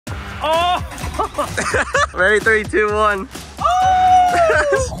Oh! Ready, 3, 2, 1.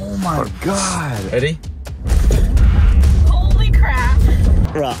 Oh! Oh my God. Ready? Holy crap.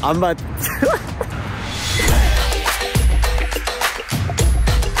 Bro, I'm about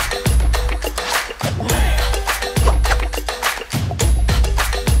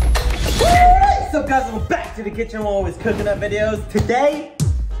What's up, guys? We're back to the kitchen. We're always cooking up videos. Today's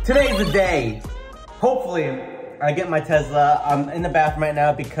the day. Hopefully, I get my Tesla. I'm in the bathroom right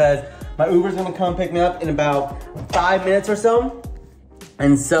now because my Uber's gonna come pick me up in about 5 minutes or so.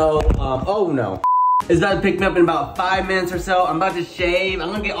 And so, oh no. It's about to pick me up in about 5 minutes or so. I'm about to shave.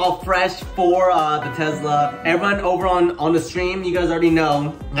 I'm gonna get all fresh for the Tesla. Everyone over on the stream, you guys already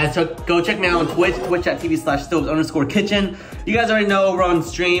know. Guys, go check me out on Twitch, twitch.tv/stoves_kitchen. You guys already know over on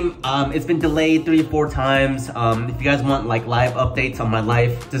stream. It's been delayed 3 or 4 times. If you guys want like live updates on my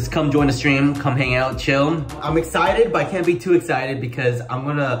life, just come join the stream, come hang out, chill. I'm excited, but I can't be too excited because I don't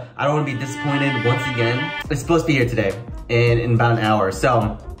wanna be disappointed once again. It's supposed to be here today in about an hour,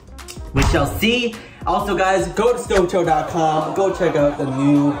 so we shall see. Also guys, go to stovechode.com, go check out the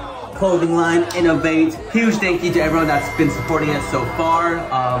new clothing line, Innovate. Huge thank you to everyone that's been supporting us so far.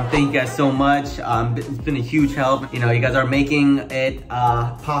 Thank you guys so much. It's been a huge help. You know, you guys are making it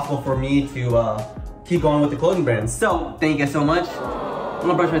possible for me to keep going with the clothing brand. So, thank you guys so much. I'm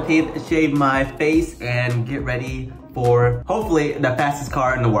gonna brush my teeth, shave my face, and get ready for, hopefully, the fastest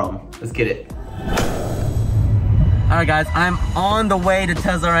car in the world. Let's get it. All right guys, I'm on the way to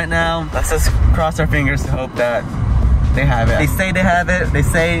Tesla right now. Let's just cross our fingers to hope that they have it. They say they have it. They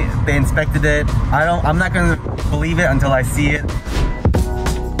say they inspected it. I'm not gonna believe it until I see it.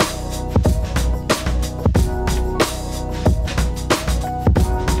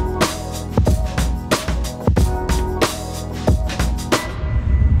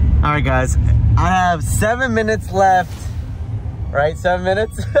 All right guys, I have 7 minutes left. Right, 7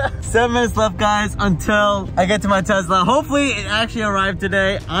 minutes? 7 minutes left, guys, until I get to my Tesla. Hopefully it actually arrived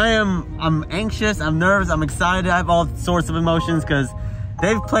today. I'm anxious, I'm nervous, I'm excited. I have all sorts of emotions because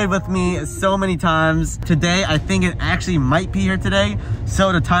they've played with me so many times. Today, I think it actually might be here today.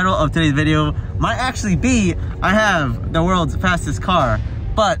 So the title of today's video might actually be, I have the world's fastest car.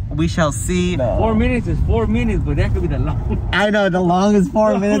 But we shall see. No. 4 minutes is 4 minutes, but that could be the long. I know, the longest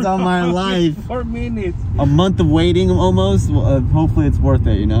 4 minutes of my life. 4 minutes. A month of waiting almost. Hopefully it's worth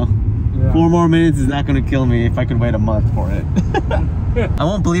it, you know? Yeah. 4 more minutes is not gonna kill me if I could wait a month for it. I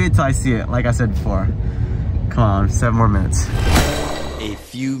won't believe it till I see it, like I said before. Come on, 7 more minutes. A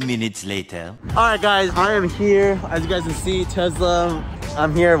few minutes later. All right guys, I am here. As you guys can see, Tesla.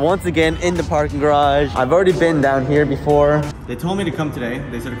 I'm here once again in the parking garage. I've already been down here before. They told me to come today.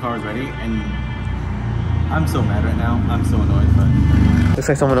 They said the car was ready, and I'm so mad right now. I'm so annoyed, but looks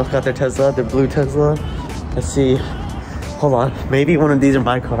like someone else got their Tesla, their blue Tesla. Let's see. Hold on, maybe one of these are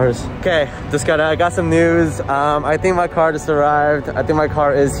my cars. Okay, I got some news. I think my car just arrived. I think my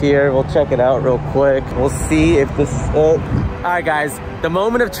car is here. We'll check it out real quick. We'll see if this is it. All right guys, the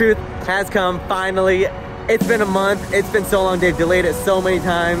moment of truth has come finally. It's been a month. It's been so long. They've delayed it so many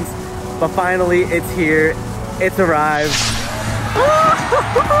times, but finally it's here. It's arrived.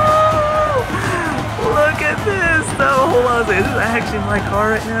 Look at this. No, hold on a second. Is this actually my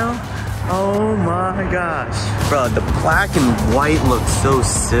car right now? Oh my gosh. Bro, the black and white looks so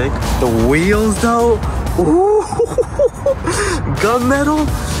sick. The wheels though. Ooh. Gunmetal.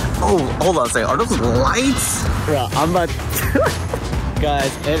 Oh, hold on a second. Are those lights? Bro, I'm about to...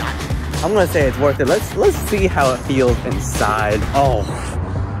 Guys, I'm gonna say it's worth it. Let's see how it feels inside. Oh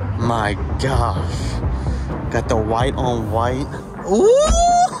my gosh. Got the white on white. Ooh!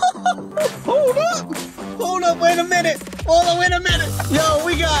 Hold up, wait a minute. Hold on, wait a minute. Yo,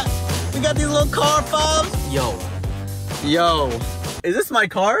 we got these little car fobs. Yo, is this my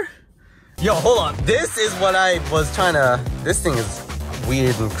car? Yo, hold on. This is what I was trying to, this thing is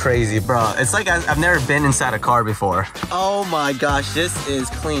weird and crazy, bro. It's like I've never been inside a car before. Oh my gosh, this is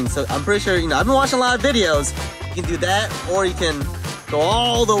clean. So I'm pretty sure, you know, I've been watching a lot of videos. You can do that, or you can go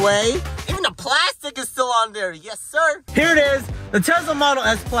all the way. Even the plastic is still on there. Yes, sir. Here it is, the Tesla Model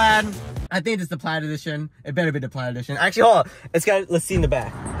S Plaid. I think it's the Plaid edition. It better be the Plaid edition. Actually, hold on. Let's see in the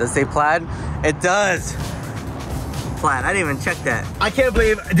back. Does it say Plaid? It does. Plaid. I didn't even check that. I can't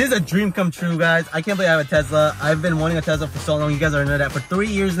believe this is a dream come true, guys. I can't believe I have a Tesla. I've been wanting a Tesla for so long. You guys already know that. For 3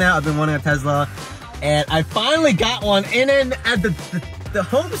 years now, I've been wanting a Tesla, and I finally got one. And then at the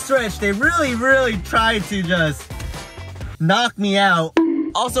home stretch, they really tried to just knock me out.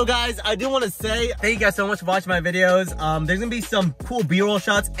 Also guys, I do want to say thank you guys so much for watching my videos. There's gonna be some cool B-roll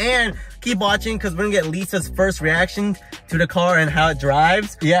shots, and keep watching because we're gonna get Lisa's first reaction to the car and how it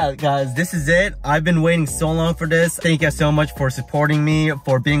drives. Yeah guys, this is it. I've been waiting so long for this. Thank you guys so much for supporting me,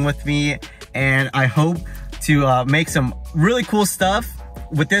 for being with me, and I hope to make some really cool stuff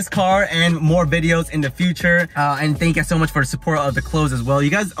with this car and more videos in the future. And thank you guys so much for the support of the clothes as well. You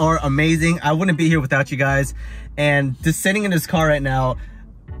guys are amazing. I wouldn't be here without you guys. And just sitting in this car right now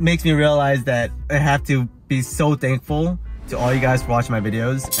makes me realize that I have to be so thankful to all you guys for watching my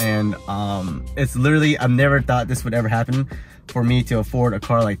videos. And it's literally, I've never thought this would ever happen for me to afford a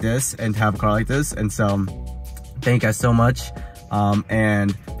car like this and to have a car like this. And so thank you guys so much.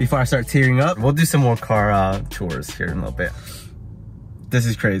 And before I start tearing up, we'll do some more car tours here in a little bit. This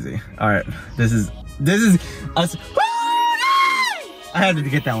is crazy. All right, this is us. I had to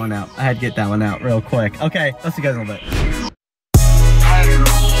get that one out. I had to get that one out real quick. Okay, let's see you guys in a little bit.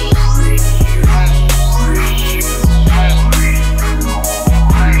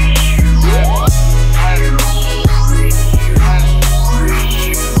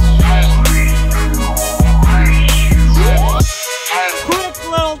 Quick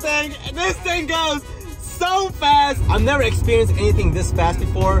little thing. This thing goes so fast. I've never experienced anything this fast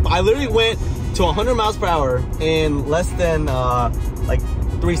before. I literally went to 100 miles per hour in less than like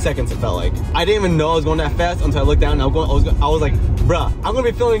 3 seconds, it felt like. I didn't even know I was going that fast until I looked down and I was like, bruh, I'm gonna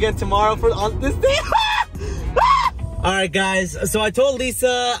be filming again tomorrow on this day. All right guys, so I told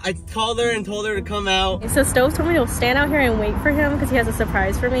Lisa, I called her and told her to come out. So Stove told me to stand out here and wait for him because he has a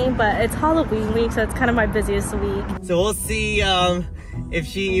surprise for me, but it's Halloween week, so it's kind of my busiest week. So we'll see if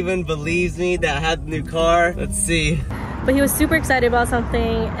she even believes me that I have the new car. Let's see. But he was super excited about something,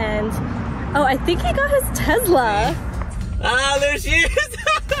 and oh, I think he got his Tesla. Ah, there she is.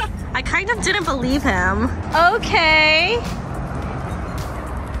 I kind of didn't believe him. Okay.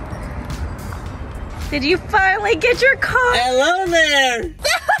 Did you finally get your car? Hello there.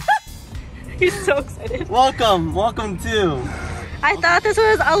 He's so excited. Welcome to. I thought this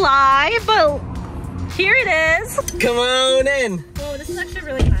was a lie, but here it is. Come on in. Oh, this is actually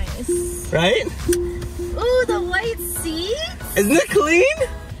really nice. Right? Ooh, the white seat. Isn't it clean?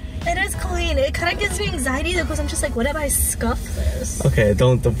 It is clean. It kind of gives me anxiety though, because I'm just like, what if I scuff this? Okay,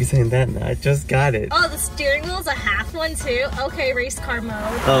 don't be saying that now. I just got it. Oh, the steering wheel is a half one too. Okay, race car mode.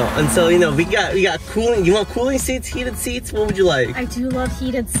 Oh, and so you know we got cooling. You want cooling seats, heated seats? What would you like? I do love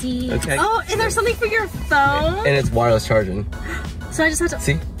heated seats. Okay. Oh, and there's something for your phone. And it's wireless charging. So I just have to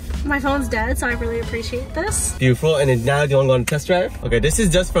see. My phone's dead, so I really appreciate this. Beautiful. And then now do you want to go on a test drive? Okay, this is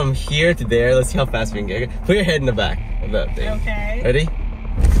just from here to there. Let's see how fast we can get. Put your head in the back of that thing. Okay. Ready?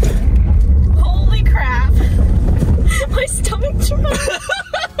 Holy crap. My stomach dropped.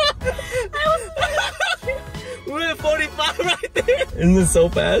 We're at 45 right there. Isn't this so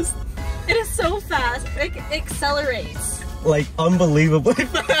fast? It is so fast. It accelerates. Like unbelievably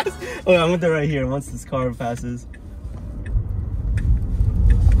fast. Okay, I'm gonna do it right here once this car passes.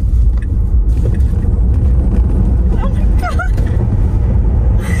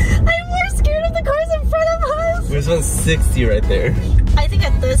 There's 160 right there. I think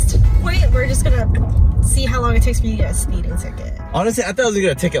at this point, we're just gonna see how long it takes for you to get a speeding ticket. Honestly, I thought I was gonna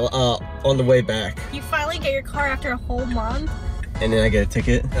get a ticket on the way back. You finally get your car after a whole month. And then I get a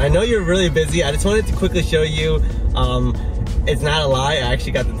ticket. I know you're really busy. I just wanted to quickly show you, it's not a lie, I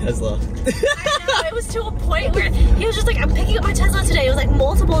actually got the Tesla. I know, it was to a point where he was just like, I'm picking up my Tesla today. It was like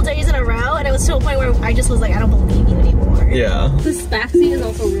multiple days in a row, and it was to a point where I just was like, I don't believe you anymore. Yeah. This back seat is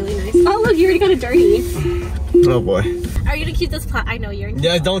also really nice. Oh look, you already got it dirty. Oh boy. Are you gonna keep this I know you're gonna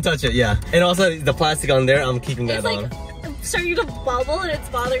Yeah, don't touch it, yeah. And also the plastic on there, I'm keeping that on. It's like starting to bubble and it's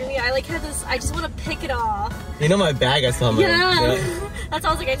bothering me. I like had this, I just want to pick it off. You know my bag I still have. Yeah. That's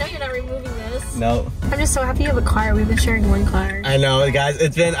why I was like, I know you're not removing this. No. I'm just so happy you have a car. We've been sharing one car. I know, guys.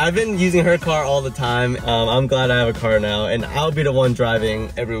 I've been using her car all the time. I'm glad I have a car now, and I'll be the one driving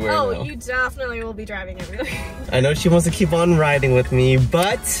everywhere now. You definitely will be driving everywhere. I know she wants to keep on riding with me,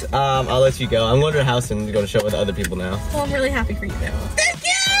 but I'll let you go. I'm going to her house and go to show with other people now. Well, I'm really happy for you now. Thank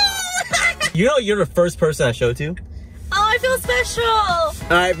you! You know you're the first person I show to. Oh, I feel special. All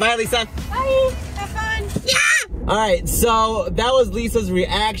right, bye, Lisa. Bye. Have fun. Yeah. All right, so that was Lisa's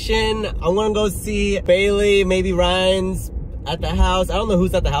reaction. I'm gonna go see Bailey, maybe Ryan's at the house. I don't know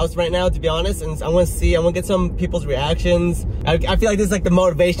who's at the house right now, to be honest. And I'm gonna get some people's reactions. I feel like this is like the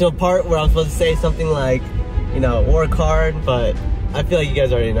motivational part where I'm supposed to say something like, you know, work hard, but I feel like you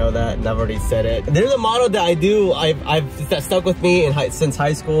guys already know that, and I've already said it. There's a motto that I do, that stuck with me since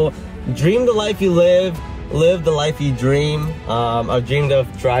high school. Dream the life you live, live the life you dream. I've dreamed of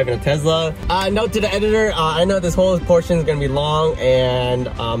driving a Tesla. Note to the editor, I know this whole portion is gonna be long, and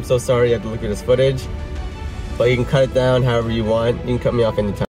I'm so sorry you have to look at this footage, but you can cut it down however you want. You can cut me off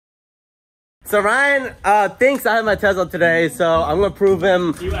anytime. So Ryan thinks I have my Tesla today, so I'm gonna prove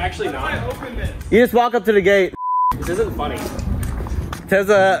him. You actually not? You just walk up to the gate. This isn't funny.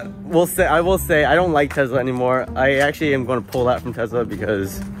 Tesla, I will say, I don't like Tesla anymore. I actually am going to pull out from Tesla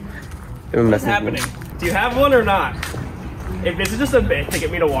because it What's happening? Do you have one or not? If this is just a bit to get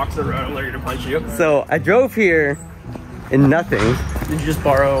me to walk to the road, I'm literally gonna punch you. So I drove here in nothing. Did you just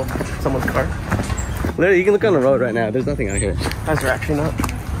borrow someone's car? Literally, you can look on the road right now. There's nothing out here. That's actually not.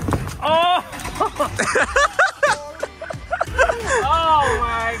 Oh! Oh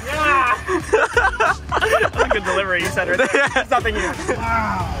my god! That's a good delivery you said right there. It's nothing here.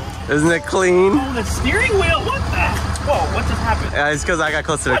 Wow. Isn't it clean? Oh, the steering wheel, what the? Whoa, what just happened? It's because I got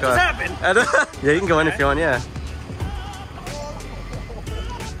close to the car. What just happened? Yeah, you can go in if you want, yeah.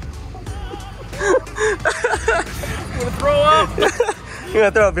 I'm gonna throw up. You're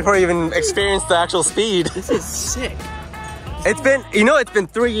gonna throw up before you even experience the actual speed. This is sick. It's been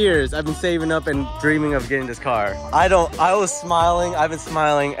 3 years I've been saving up and dreaming of getting this car. I've been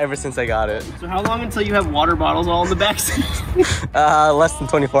smiling ever since I got it. So how long until you have water bottles all in the back seat? Less than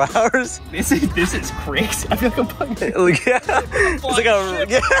 24 hours. This is crazy. I feel like I'm fucking Yeah. It's like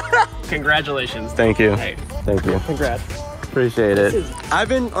yeah. Congratulations. Thank you. Hey. Thank you. Congrats. Appreciate it. I've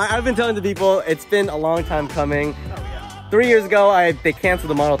been telling the people it's been a long time coming. 3 years ago, they canceled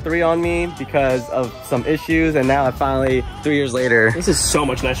the Model 3 on me because of some issues, and now I finally, 3 years later. This is so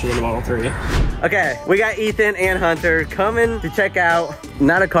much nicer than the Model 3. Okay, we got Ethan and Hunter coming to check out,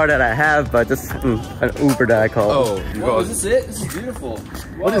 not a car that I have, but just an Uber that I call. Oh, is this it? This is beautiful.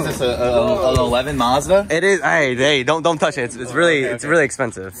 What is this, an 11 Mazda? It is, hey, don't touch it. It's really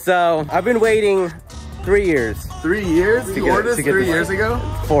expensive. So, I've been waiting 3 years. 3 years? You ordered this 3 years ago?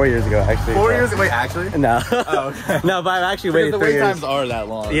 4 years ago, actually. 4 years? Wait, actually? No. Oh, okay. No, but I've actually waited 3 years. The wait times are that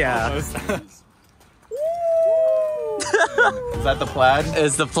long. Yeah. Is that the Plaid?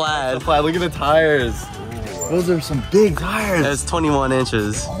 It's the Plaid. The Plaid. Look at the tires. Those are some big tires. It's 21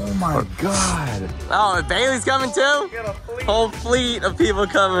 inches. Oh my god. Oh, Bailey's coming too? Whole fleet of people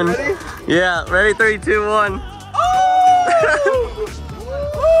coming. Ready? Yeah, ready? 3, 2, 1. Oh!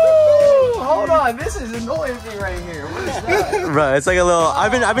 Hold on, this is annoying me right here. What is that? Bro, it's like a little.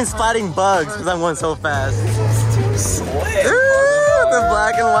 I've been spotting bugs because I'm going so fast. This is too slick. The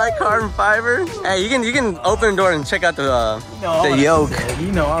black and white carbon fiber. Hey, you can open the door and check out the yoke.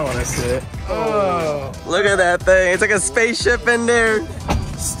 You know I want to sit. Oh. Look at that thing. It's like a spaceship in there.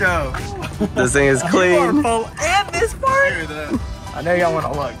 Stove. This thing is clean. And this part. I know y'all want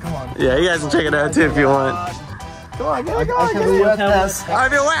to look. Come on. Yeah, you guys can check it out too if you want. Come on, get this.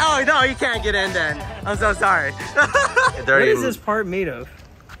 Oh no, you can't get in then. I'm so sorry. What is this part made of?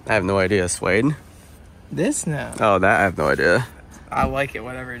 I have no idea, Suede. This now. Oh, that I have no idea. I like it,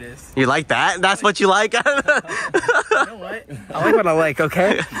 whatever it is. You like that? That's what you like? You know what? I like what I like,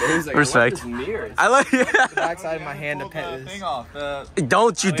 okay? Respect. I like the backside of my hand to pet this.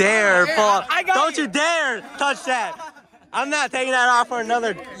 Don't you dare fall. Don't you dare touch that. I'm not taking that off for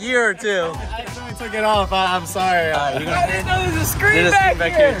another year or two. I accidentally took it off. I'm sorry. I didn't know there's a screen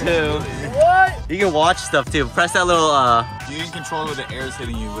back here too. What? You can watch stuff too. Press that little You can control where the air is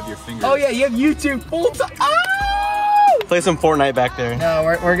hitting you with your fingers. Oh yeah, you have YouTube full time. Oh! Play some Fortnite back there. No,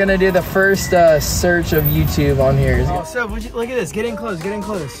 we're gonna do the first search of YouTube on here. Oh, so look at this. Get in close. Get in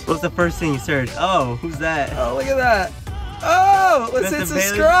close. What's the first thing you search? Oh, who's that? Oh, look at that. Oh, let's hit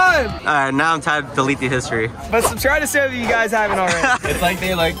subscribe. All right, now I'm tired to delete the history. But subscribe to see if you guys haven't already. It's like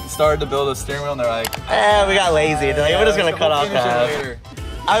they started to build a steering wheel and they're like, we got lazy. They're like, we're just gonna cut off half.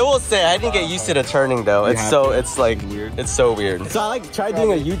 I will say I didn't get used to the turning though. It's so weird. It's so weird. So I tried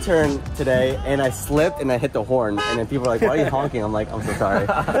doing a U-turn today and I slipped and I hit the horn and then people are like, why are you honking? I'm like, I'm so sorry.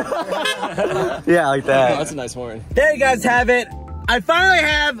 Yeah, like that. Oh, that's a nice horn. There you guys have it. I finally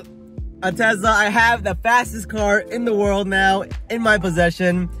have a Tesla. I have the fastest car in the world now in my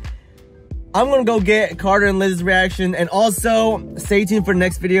possession. I'm gonna go get Carter and Liz's reaction, and also stay tuned for the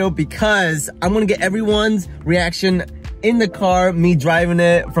next video because I'm gonna get everyone's reaction in the car, me driving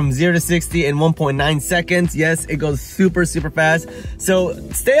it from 0 to 60 in 1.9 seconds. Yes, it goes super fast. So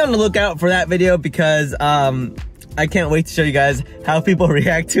stay on the lookout for that video because I can't wait to show you guys how people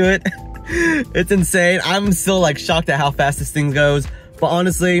react to it. It's insane. I'm still like shocked at how fast this thing goes. But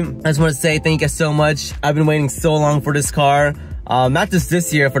honestly, I just want to say thank you so much. I've been waiting so long for this car. Not just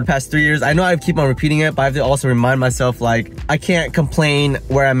this year, for the past 3 years. I know I keep on repeating it, but I have to also remind myself, like, I can't complain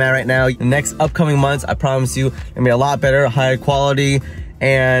where I'm at right now. The next upcoming months, I promise you, gonna be a lot better, higher quality,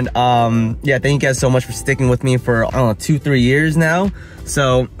 And yeah, thank you guys so much for sticking with me for, I don't know, 2-3 years now.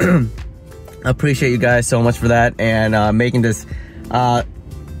 So I appreciate you guys so much for that, and making this happen.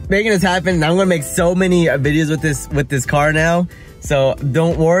 And I'm gonna make so many videos with this car now. So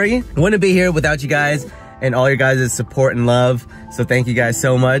don't worry, wouldn't be here without you guys and all your guys' support and love. So thank you guys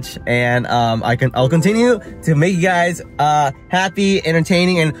so much. And I'll continue to make you guys happy,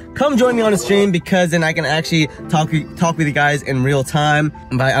 entertaining, and come join me on the stream, because then I can actually talk with you guys in real time.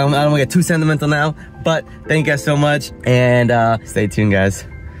 But I don't want to get too sentimental now, but thank you guys so much, and stay tuned, guys.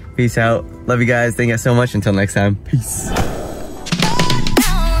 Peace out. Love you guys. Thank you guys so much. Until next time. Peace.